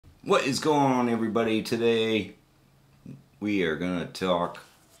What is going on, everybody? Today we are going to talk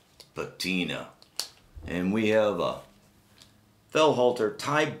patina, and we have a Fellhoelter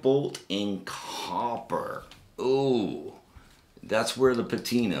TiBolt in copper. Ooh, that's where the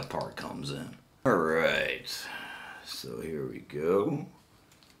patina part comes in. Alright, so here we go.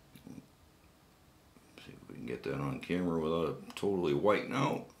 See if we can get that on camera without it totally whiting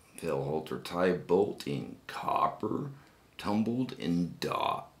out. Fellhoelter TiBolt in copper, tumbled in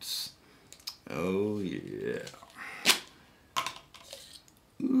dots. Oh yeah.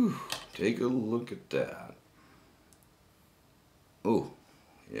 Ooh, take a look at that. Oh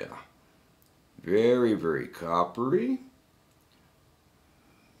yeah. Very, very coppery.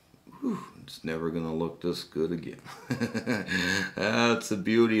 Whew, it's never gonna look this good again. That's the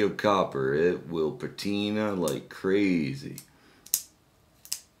beauty of copper. It will patina like crazy.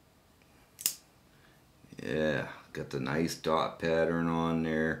 Yeah, got the nice dot pattern on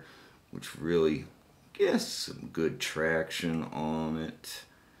there, which really gets some good traction on it.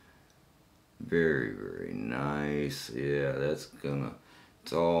 Very, very nice. Yeah, that's gonna,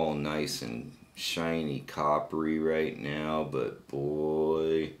 it's all nice and shiny coppery right now, but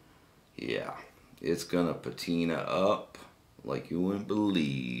boy, yeah, it's gonna patina up like you wouldn't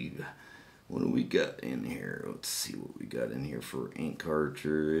believe. What do we got in here? Let's see what we got in here for ink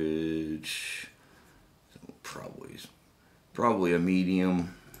cartridge. Probably a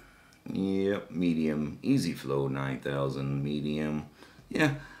medium. Yep, medium. Easy Flow 9000 medium.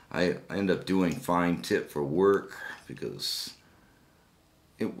 Yeah, I end up doing fine tip for work because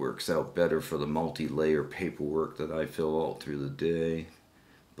it works out better for the multi-layer paperwork that I fill out through the day.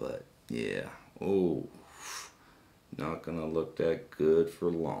 But yeah, oh, not gonna look that good for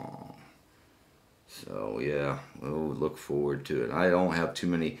long. So yeah, we'll look forward to it. I don't have too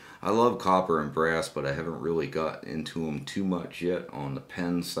many. I love copper and brass, but I haven't really got into them too much yet on the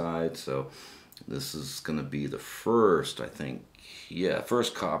pen side. So this is going to be the first, I think. Yeah,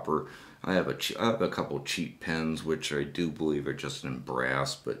 first copper. I have a couple cheap pens, which I do believe are just in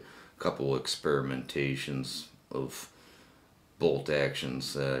brass, but a couple experimentations of bolt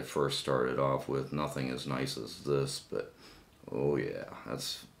actions that I first started off with. Nothing as nice as this, but oh yeah,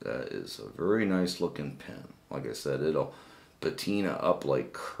 that is a very nice looking pen. Like I said, it'll patina up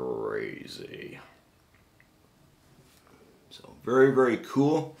like crazy. So very, very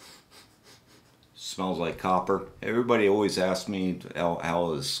cool. Smells like copper. Everybody always asks me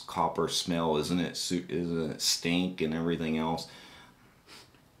how does copper smell? Isn't it stink and everything else?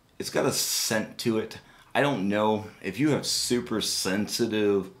 It's got a scent to it. I don't know if you have super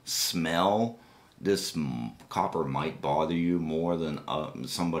sensitive smell. This copper might bother you more than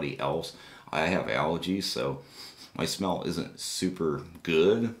somebody else. I have allergies, so my smell isn't super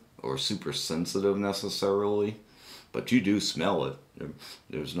good or super sensitive necessarily, but you do smell it.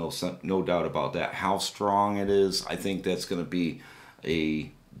 There's no doubt about that. How strong it is, I think that's going to be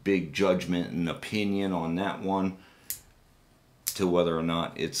a big judgment and opinion on that one to whether or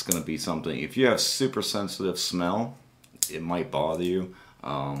not it's going to be something. If you have super sensitive smell, it might bother you.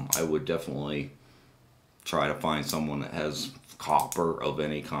 I would definitely try to find someone that has copper of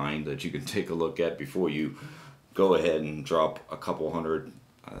any kind that you can take a look at before you go ahead and drop a couple hundred.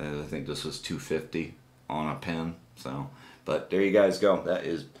 I think this is $250 on a pen. So, but there you guys go. That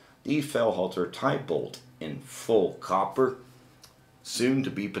is the Fellhoelter TiBolt in full copper, soon to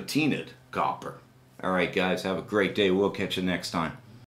be patinaed copper. All right, guys, have a great day. We'll catch you next time.